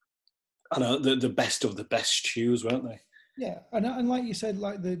best of the best shoes, weren't they? Yeah, and like you said,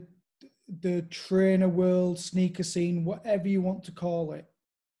 like the trainer world, sneaker scene, whatever you want to call it,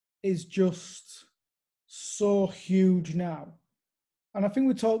 is just so huge now. And I think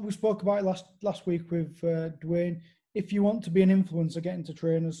we spoke about it last week with Dwayne. If you want to be an influencer, get into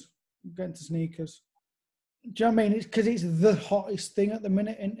trainers, get into sneakers. Do you know what I mean? It's because it's the hottest thing at the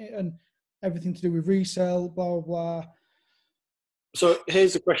minute, isn't it? And everything to do with resale, blah, blah, blah. So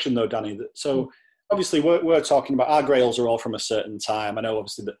here's the question though, Danny. So obviously we're talking about our Grails are all from a certain time. I know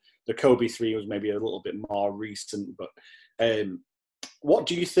obviously that the Kobe 3 was maybe a little bit more recent, but what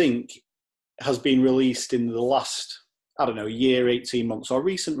do you think has been released in the last, I don't know, year, 18 months, or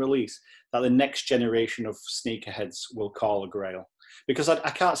recent release that the next generation of sneakerheads will call a Grail? Because I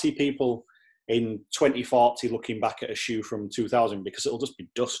can't see people in 2040 looking back at a shoe from 2000 because it'll just be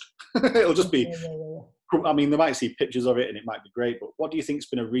dust. It'll just be, I mean, they might see pictures of it and it might be great, but what do you think's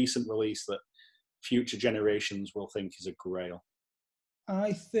been a recent release that future generations will think is a Grail?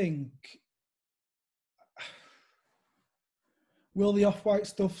 I think, will the Off-White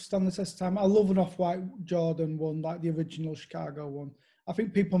stuff stand the test of time? I love an Off-White Jordan one, like the original Chicago one. I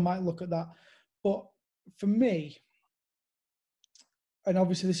think people might look at that. But for me, and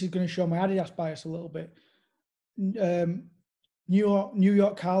obviously this is going to show my Adidas bias a little bit, New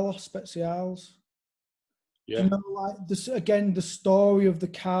York Carlos Specials. Yeah. You know, like this again, the story of the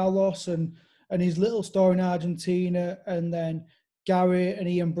Carlos and his little story in Argentina, and then Gary and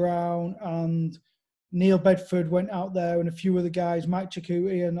Ian Brown and Neil Bedford went out there, and a few other guys, Mike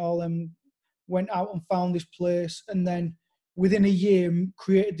Cicuti and all them, went out and found this place, and then within a year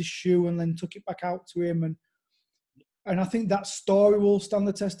created the shoe and then took it back out to him, and I think that story will stand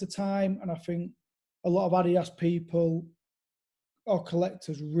the test of time, and I think a lot of Adidas people or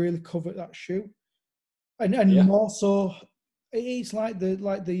collectors really covet that shoe, and more so, it's like the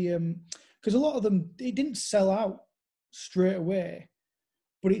because a lot of them, it didn't sell out straight away,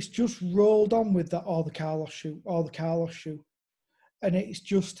 but it's just rolled on with that, the Carlos shoe. And it's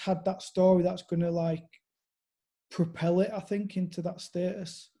just had that story that's going to like propel it, I think, into that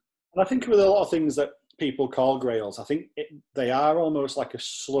status. And I think with a lot of things that people call Grails, I think they are almost like a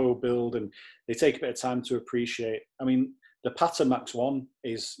slow build and they take a bit of time to appreciate. I mean, the Pattern Max 1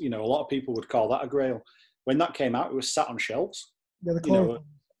 is, a lot of people would call that a Grail. When that came out, it was sat on shelves.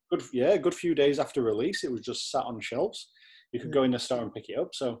 Yeah, good few days after release, it was just sat on shelves. You could go in the store and pick it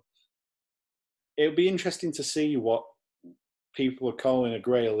up. So it would be interesting to see what people are calling a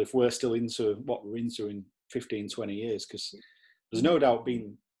Grail if we're still into what we're into in 15, 20 years, because there's no doubt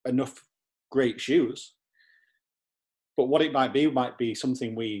been enough great shoes. But what it might be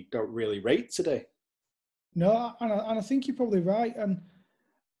something we don't really rate today. No, and I think you're probably right. And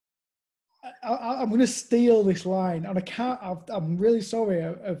I'm going to steal this line, and I'm really sorry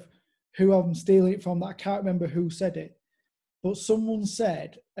of who I'm stealing it from. That I can't remember who said it, but someone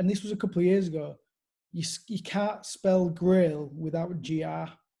said, and this was a couple of years ago, you can't spell Grail without a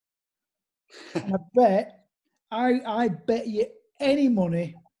GR. And I bet you any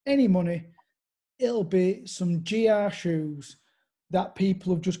money, it'll be some GR shoes that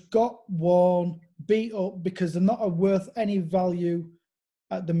people have just got worn, beat up because they're not worth any value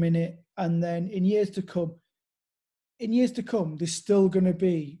at the minute. And then in years to come, in years to come, there's still going to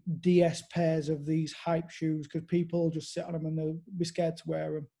be DS pairs of these hype shoes because people just sit on them and they'll be scared to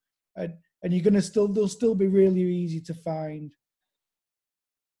wear them. And you're going to they'll still be really easy to find.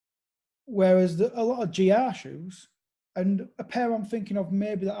 Whereas a lot of GR shoes, and a pair I'm thinking of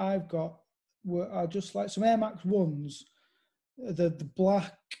maybe that I've got are just like some Air Max 1s, the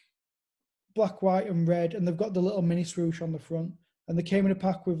black, white and red, and they've got the little mini swoosh on the front. And they came in a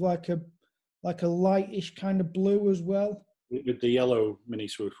pack with like a lightish kind of blue as well. With the yellow mini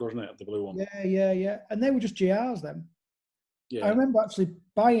swoosh, wasn't it? The blue one. Yeah. And they were just GRs then. Yeah. I remember actually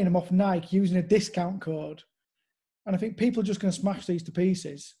buying them off Nike using a discount code. And I think people are just going to smash these to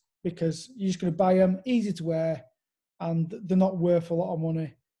pieces because you're just going to buy them, easy to wear, and they're not worth a lot of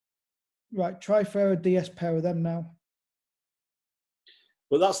money. Right, try for a DS pair of them now.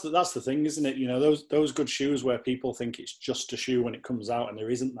 But that's the thing, isn't it? You know, those good shoes where people think it's just a shoe when it comes out and there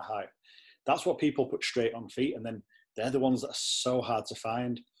isn't the hype. That's what people put straight on feet, and then they're the ones that are so hard to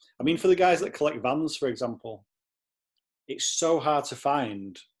find. I mean, for the guys that collect Vans, for example, it's so hard to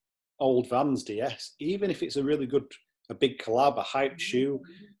find old Vans DS, even if it's a really good, a big collab, a hyped shoe.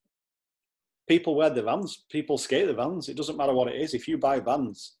 People wear the Vans, people skate the Vans. It doesn't matter what it is. If you buy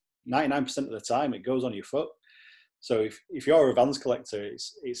Vans, 99% of the time it goes on your foot. So if you're a Vans collector,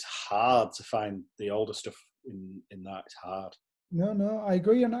 it's hard to find the older stuff in that. It's hard. No, I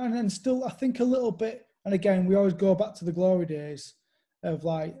agree. And still, I think a little bit, and again, we always go back to the glory days of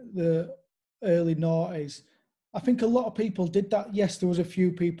like the early noughties. I think a lot of people did that. Yes, there was a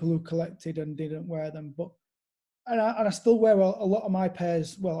few people who collected and didn't wear them, but I still wear a lot of my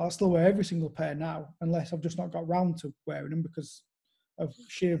pairs. Well, I still wear every single pair now, unless I've just not got round to wearing them because of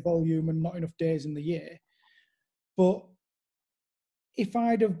sheer volume and not enough days in the year. But if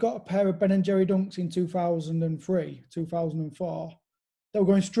I'd have got a pair of Ben & Jerry Dunks in 2003, 2004, they were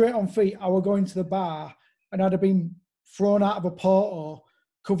going straight on feet. I were going to the bar and I'd have been thrown out of a Porto,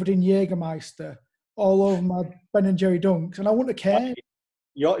 covered in Jägermeister, all over my Ben & Jerry Dunks, and I wouldn't have cared.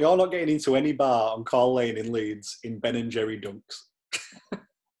 You're not getting into any bar on Carl Lane in Leeds in Ben & Jerry Dunks.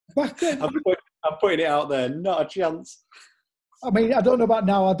 Back then, I'm putting it out there, not a chance. I mean, I don't know about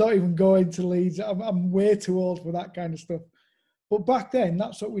now. I don't even go into Leeds. I'm way too old for that kind of stuff. But back then,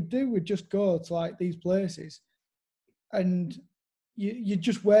 that's what we'd do. We'd just go to like these places, and you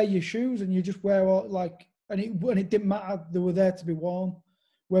just wear your shoes, and you just wear like, and it didn't matter. They were there to be worn.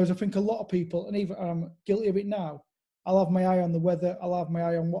 Whereas I think a lot of people, and even I'm guilty of it now, I'll have my eye on the weather. I'll have my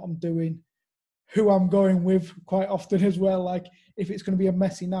eye on what I'm doing, who I'm going with quite often as well. Like if it's going to be a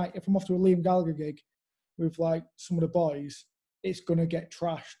messy night, if I'm off to a Liam Gallagher gig with like some of the boys, it's going to get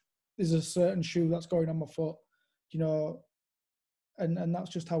trashed. There's a certain shoe that's going on my foot, you know, and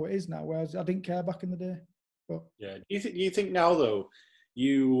that's just how it is now. Whereas I didn't care back in the day. But yeah, do you think now though,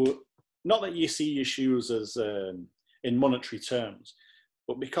 not that you see your shoes as in monetary terms,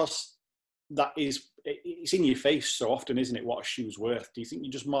 but because it's in your face so often, isn't it? What a shoe's worth. Do you think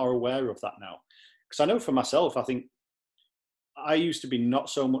you're just more aware of that now? Because I know for myself, I think I used to be not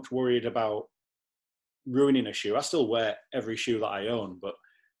so much worried about ruining a shoe. I still wear every shoe that I own, but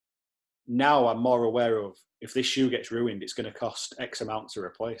now I'm more aware of if this shoe gets ruined, it's going to cost X amount to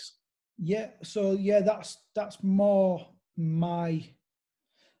replace. Yeah, so yeah, that's more my,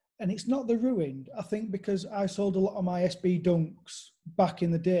 and it's not the ruined. I think because I sold a lot of my SB Dunks back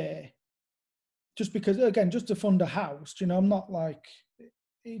in the day, just because again, just to fund a house. You know, I'm not like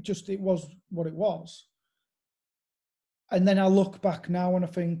it was what it was. And then I look back now and I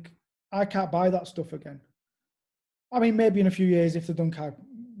think I can't buy that stuff again. I mean, maybe in a few years if the dunk hype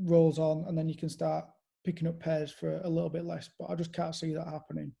rolls on and then you can start picking up pairs for a little bit less, but I just can't see that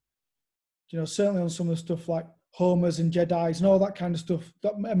happening. You know, certainly on some of the stuff like Homers and Jedis and all that kind of stuff,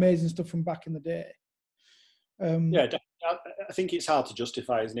 that amazing stuff from back in the day. Yeah, I think it's hard to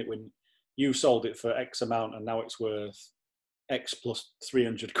justify, isn't it, when you sold it for X amount and now it's worth X plus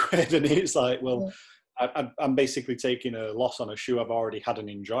 300 quid, and it's like, well, yeah. I'm basically taking a loss on a shoe I've already had and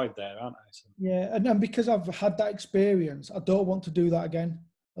enjoyed there, aren't I? So. Yeah, and because I've had that experience, I don't want to do that again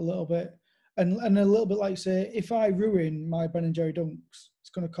a little bit. And a little bit like, say, if I ruin my Ben & Jerry Dunks, it's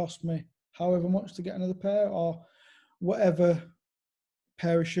going to cost me however much to get another pair or whatever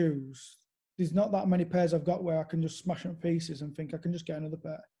pair of shoes. There's not that many pairs I've got where I can just smash them to pieces and think I can just get another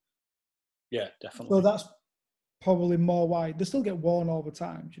pair. Yeah, definitely. So that's probably more why. They still get worn all the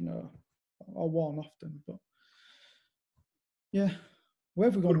time, you know, or worn often. But yeah, where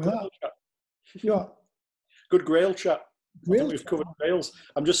have we gone with that? Yeah. Good Grail chat. Grail we've covered Grails.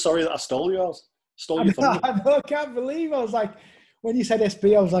 I'm just sorry that I stole yours. Stole your thunder. I can't believe. I was like, when you said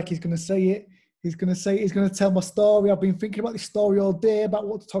SB, I was like, he's going to say it. He's going to tell my story. I've been thinking about this story all day, about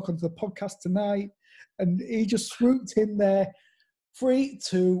what to talk onto the podcast tonight. And he just swooped in there. 3,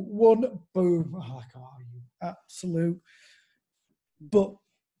 2, 1, boom. Oh, like, oh, you absolute. But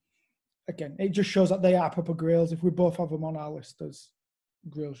again, it just shows that they are proper Grails. If we both have them on our list as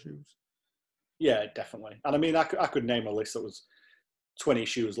Grail shoes. Yeah, definitely. And I mean, I could name a list that was 20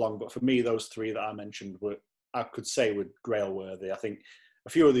 shoes long, but for me, those 3 that I mentioned I could say were Grail worthy. I think a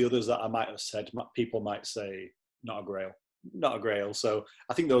few of the others that I might have said, people might say not a Grail. So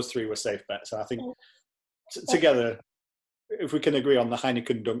I think those 3 were safe bets. And I think together, if we can agree on the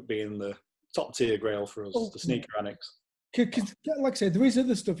Heineken Dunk being the top tier Grail for us, the sneaker annex. Because, like I said, there is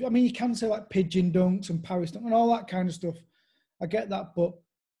other stuff. I mean, you can say like pigeon dunks and Paris dunk and all that kind of stuff. I get that, but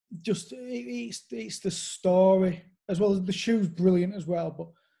just it's the story as well as the shoe's brilliant as well. But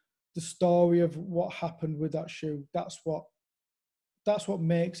the story of what happened with that shoe, that's what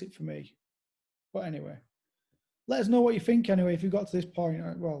makes it for me. But anyway, let us know what you think. Anyway, if you got to this point,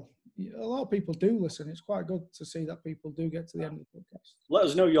 well, a lot of people do listen. It's quite good to see that people do get to the end of the podcast. Let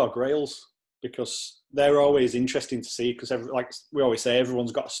us know your Grails, because they're always interesting to see, because like we always say,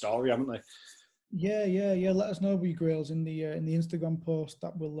 everyone's got a story, haven't they? Yeah. Let us know your Grails in the Instagram post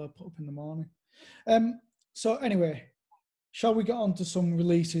that we'll put up in the morning. So anyway, shall we get on to some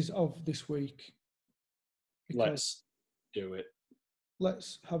releases of this week? Let's do it.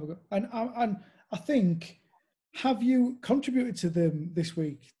 Let's have a go. And I think, have you contributed to them this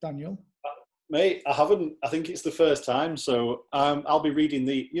week, Daniel? Mate, I haven't. I think it's the first time, so I'll be reading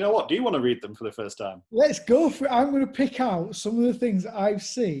the... You know what? Do you want to read them for the first time? Let's go for it. I'm going to pick out some of the things that I've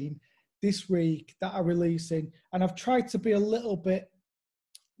seen this week that are releasing, and I've tried to be a little bit,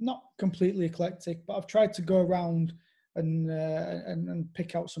 not completely eclectic, but I've tried to go around and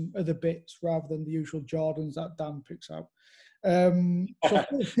pick out some other bits rather than the usual Jordans that Dan picks out.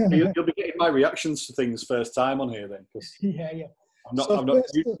 You'll be getting my reactions to things first time on here then, because yeah.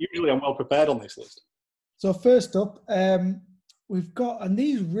 Usually I'm well prepared on this list. So first up, we've got, and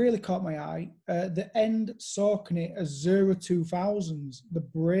these really caught my eye, the End Saucony Azura 2000s, the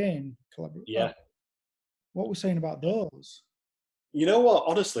Brain collaboration. Yeah. What we're saying about those? You know what?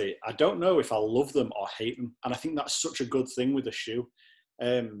 Honestly, I don't know if I love them or hate them, and I think that's such a good thing with the shoe.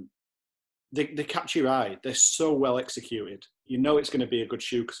 They catch your eye. They're so well executed. You know it's going to be a good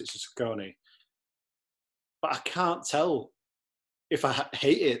shoe because it's a Saucony. But I can't tell if I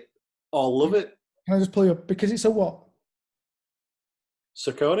hate it or love it. Can I just pull you up? Because it's a what?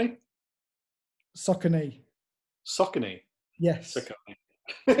 Saucony? Saucony. Yes.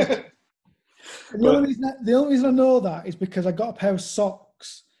 Saucony. The only reason I know that is because I got a pair of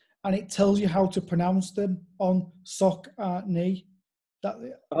socks and it tells you how to pronounce them on Saucony.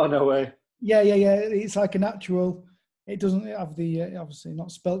 Oh, no way. Yeah. It's like an actual... It doesn't have the... obviously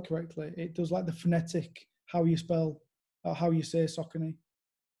not spelled correctly. It does like the phonetic, how you spell, or how you say Saucony.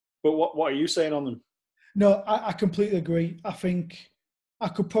 But what are you saying on them? No, I completely agree. I think I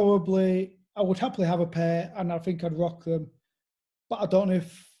would happily have a pair and I think I'd rock them. But I don't know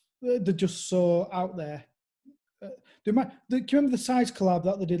if they're just so out there. Do you remember the size collab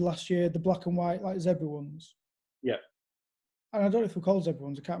that they did last year, the black and white, like zebra ones? Yeah. And I don't know if they're called zebra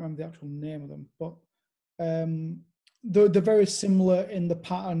ones. I can't remember the actual name of them. But they're very similar in the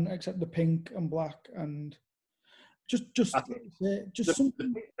pattern, except the pink and black and just something.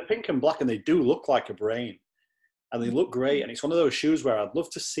 The pink and black, and they do look like a Brain. And they look great. And it's one of those shoes where I'd love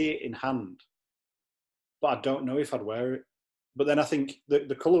to see it in hand. But I don't know if I'd wear it. But then I think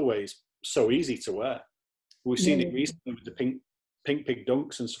the colourway is so easy to wear. We've seen it recently with the pink pig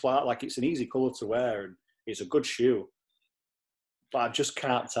dunks and stuff like that. Like, it's an easy colour to wear and it's a good shoe. But I just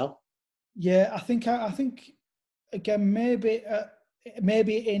can't tell. Yeah, I think again, maybe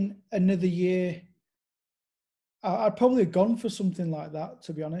in another year, I'd probably have gone for something like that,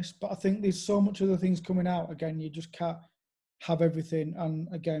 to be honest. But I think there's so much other things coming out. Again, you just can't have everything. And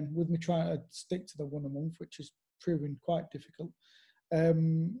again, with me trying to stick to the one a month, which is proving quite difficult,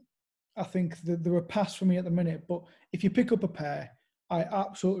 I think that they're a pass for me at the minute. But if you pick up a pair, I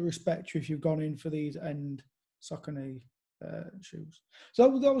absolutely respect you if you've gone in for these End Saucony shoes.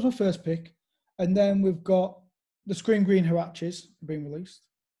 So that was my first pick. And then we've got the Screen Green Huaraches being released.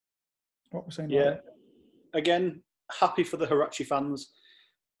 What we're saying? Yeah. Again, happy for the Huarache fans.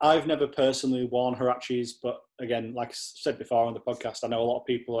 I've never personally worn Huaraches, but again, like I said before on the podcast, I know a lot of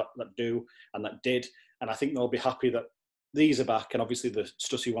people that do and that did, and I think they'll be happy that these are back, and obviously the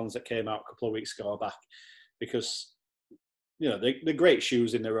Stussy ones that came out a couple of weeks ago are back, because they're great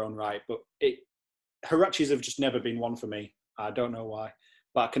shoes in their own right, but Huaraches have just never been one for me. I don't know why,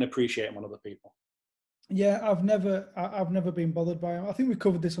 but I can appreciate them on other people. Yeah, I've never been bothered by them. I think we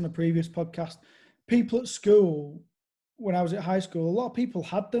covered this on a previous podcast. People at school, when I was at high school, a lot of people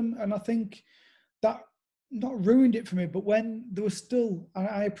had them, and I think that not ruined it for me, but when there was still, and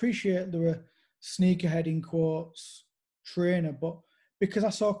I appreciate there were sneakerhead in quotes trainer, but because I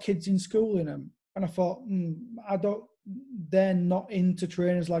saw kids in school in them, and I thought, they're not into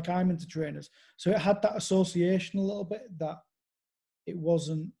trainers like I'm into trainers. So it had that association a little bit that it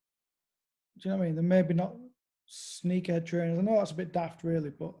wasn't, do you know what I mean? They're maybe not sneakerhead trainers. I know that's a bit daft, really,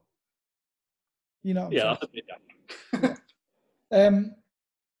 but you know what I'm saying? That's a bit daft.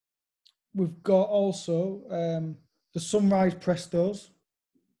 We've got also the Sunrise Prestos.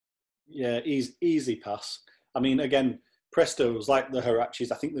 Yeah, easy pass. I mean, again, Prestos, like the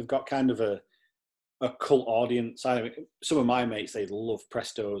Hirachis, I think they've got kind of a cult audience. Some of my mates, they love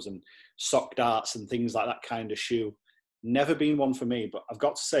Prestos and sock darts and things like that kind of shoe. Never been one for me, but I've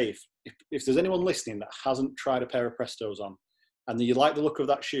got to say, if there's anyone listening that hasn't tried a pair of Prestos on and you like the look of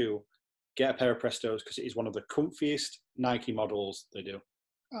that shoe, get a pair of Prestos because it is one of the comfiest Nike models they do.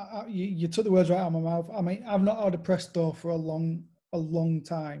 You took the words right out of my mouth. I mean, I've not had a Presto for a long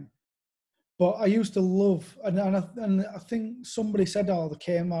time, but I used to love, and I think somebody said, they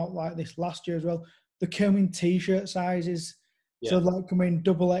came out like this last year as well. They came in t-shirt sizes, so like come in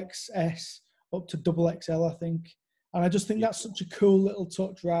double XS up to double XL, I think. And I just think that's such a cool little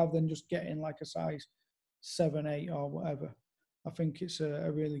touch rather than just getting like a size 7, 8 or whatever. I think it's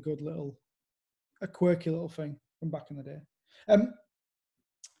a really good a quirky little thing from back in the day.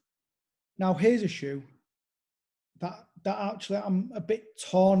 Now here's a shoe that actually I'm a bit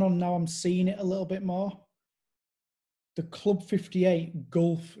torn on now. I'm seeing it a little bit more. The Club 58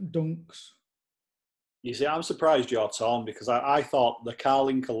 Gulf Dunks. You see, I'm surprised you're torn because I thought the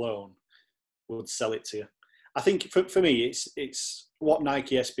Carling Cologne would sell it to you. I think for me, it's what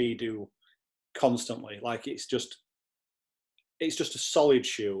Nike SB do constantly. Like it's just a solid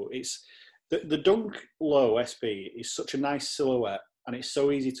shoe. It's the Dunk Low SB is such a nice silhouette and it's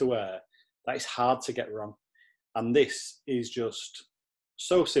so easy to wear that it's hard to get wrong. And this is just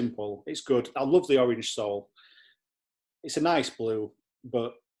so simple. It's good. I love the orange sole. It's a nice blue,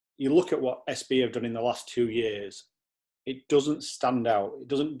 but you look at what SB have done in the last 2 years, it doesn't stand out. It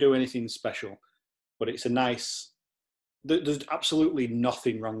doesn't do anything special. But it's a nice, there's absolutely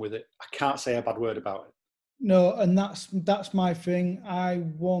nothing wrong with it. I can't say a bad word about it. No, and that's my thing. I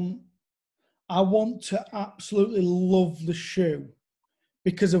want to absolutely love the shoe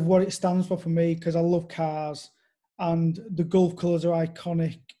because of what it stands for me, because I love cars and the Gulf colours are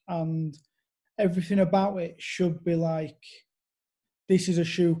iconic and everything about it should be like, this is a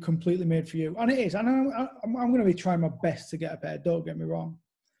shoe completely made for you. And it is. And I'm going to be trying my best to get a pair, don't get me wrong.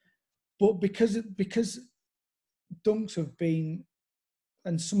 But because Dunks have been,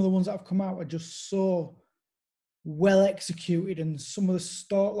 and some of the ones that have come out are just so well executed, and some of the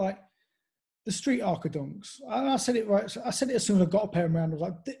stuff like the Street Arca Dunks. I said it right. I said it as soon as I got a pair of them. I was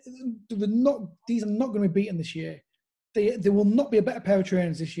like, these are not going to be beaten this year. They will not be a better pair of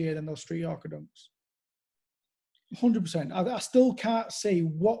trainers this year than those Street Arca Dunks. 100%. I still can't see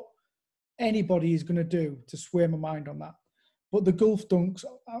what anybody is going to do to sway my mind on that. But the Gulf Dunks,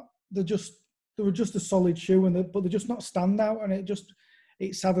 they were just a solid shoe, but they're just not standout, and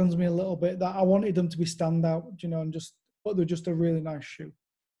it saddens me a little bit that I wanted them to be standout, but they're just a really nice shoe.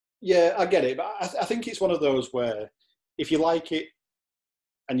 Yeah, I get it, but I think it's one of those where if you like it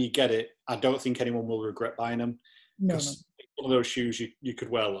and you get it, I don't think anyone will regret buying them. No. It's one of those shoes you could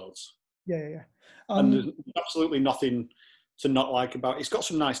wear loads. Yeah. And there's absolutely nothing to not like about it. It's got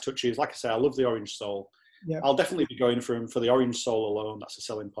some nice touches. Like I say, I love the orange sole. Yeah. I'll definitely be going for him for the orange sole alone. That's a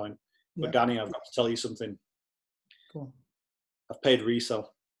selling point. But Danny, I've got to tell you something. Go on. I've paid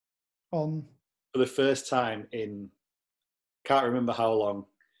resale. For the first time in, can't remember how long,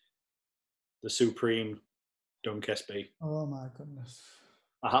 the Supreme Dunk SB. Oh my goodness.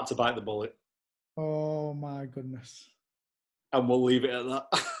 I had to bite the bullet. Oh my goodness. And we'll leave it at that.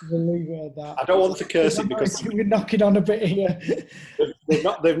 We'll leave it at that. I don't want to curse it because we're knocking on a bit here. they've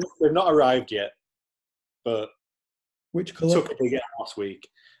not arrived yet. But which colour? Took a big hit last week.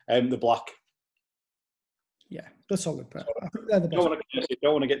 The black. Yeah, the solid pair. I think they're the best.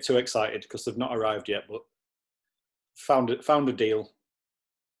 Don't want to get too excited because they've not arrived yet, but found a deal.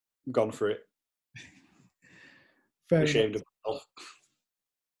 Gone for it. Fair ashamed enough. of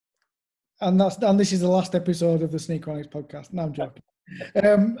myself. And this is the last episode of the Sneak Chronics podcast. No, I'm joking.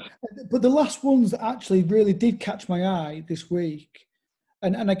 But the last ones that actually really did catch my eye this week,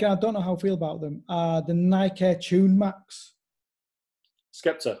 and again, I don't know how I feel about them, are the Nike Air Tune Max.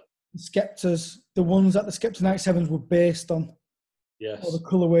 Skeptors, the ones that the Skepta 97s were based on. Yes. Or the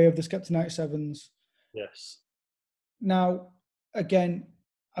colourway of the Skepta 97s. Yes. Now, again,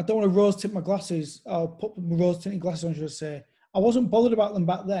 I don't want to rose tint my glasses, or put my rose tinted glasses on, should I say. I wasn't bothered about them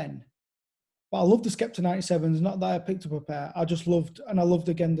back then. But I love the Skepta 97s. Not that I picked up a pair. I loved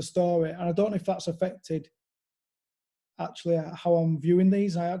again the story. And I don't know if that's affected actually how I'm viewing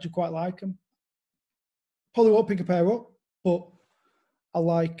these. I actually quite like them. Probably won't pick a pair up, but I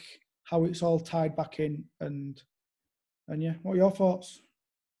like how it's all tied back in. And yeah, what are your thoughts?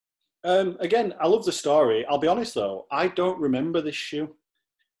 Again, I love the story. I'll be honest though, I don't remember this shoe.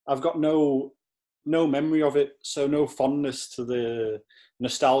 I've got no memory of it, so no fondness to the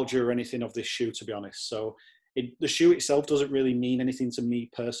nostalgia or anything of this shoe, to be honest. So the shoe itself doesn't really mean anything to me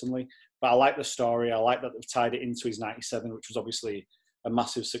personally, but I like the story. I like that they've tied it into his 97, which was obviously a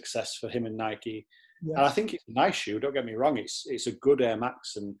massive success for him and Nike. Yeah. And I think it's a nice shoe, don't get me wrong. It's a good Air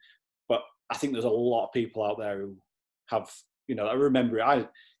Max, but I think there's a lot of people out there who have, I remember it.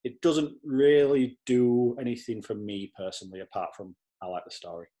 It doesn't really do anything for me personally, apart from I like the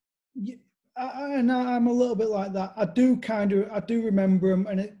story. Yeah, I'm a little bit like that. I do remember them,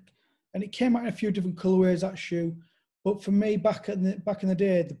 and it came out in a few different colorways, that shoe. But for me, back in the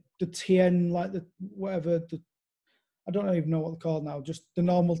day, the TN, like I don't even know what they're called now. Just the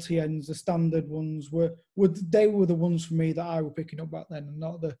normal TNs, the standard ones were the ones for me that I were picking up back then, and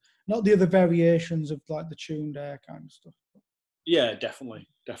not the other variations of like the tuned Air kind of stuff. Yeah, definitely.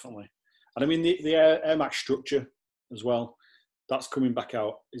 And I mean the Air Max structure as well. That's coming back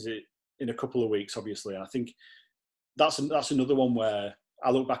out. Is it in a couple of weeks? Obviously, and I think that's another one where I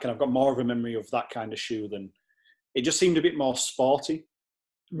look back and I've got more of a memory of that kind of shoe than it just seemed a bit more sporty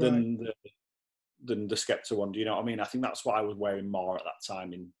than the Skepta one. Do you know what I mean? I think that's what I was wearing more at that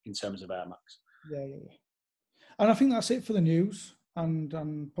time in terms of Air Max. Yeah. And I think that's it for the news and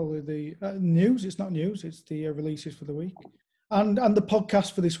probably the news. It's not news. It's the releases for the week. And the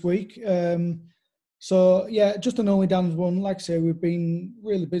podcast for this week. So, yeah, just an OnlyDans one. Like I say, we've been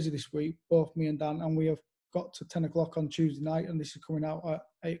really busy this week, both me and Dan, and we have got to 10 o'clock on Tuesday night, and this is coming out at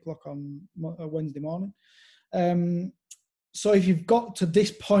 8 o'clock on Wednesday morning. So if you've got to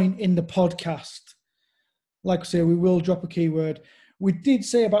this point in the podcast, like I say, we will drop a keyword. We did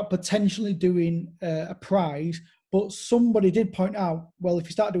say about potentially doing a prize, but somebody did point out, well, if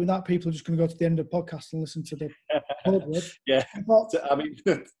you start doing that, people are just going to go to the end of the podcast and listen to the code word. Yeah. I mean,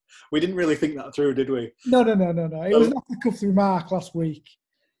 we didn't really think that through, did we? No. It was not a cuff remark last week.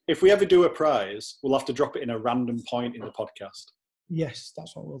 If we ever do a prize, we'll have to drop it in a random point in the podcast. Yes,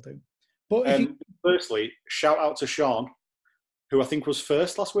 that's what we'll do. But firstly, shout out to Sean, who I think was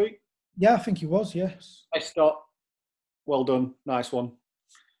first last week. Yeah, I think he was, yes. Nice start. Well done. Nice one.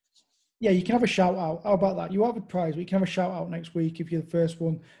 Yeah, you can have a shout out. How about that? You have a prize, but you can have a shout out next week if you're the first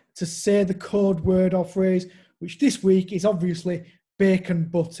one to say the code word or phrase, which this week is obviously bacon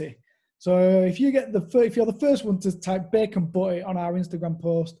butty. So if you're the first one to type bacon butty on our Instagram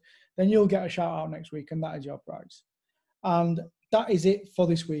post, then you'll get a shout out next week, and that is your prize. And that is it for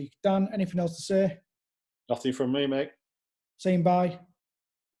this week. Dan, anything else to say? Nothing from me, mate. Saying bye.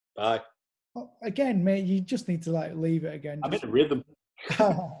 Bye. Oh, again, mate, you just need to leave it again. I'm in a rhythm.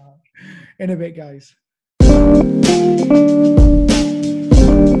 In a bit, guys.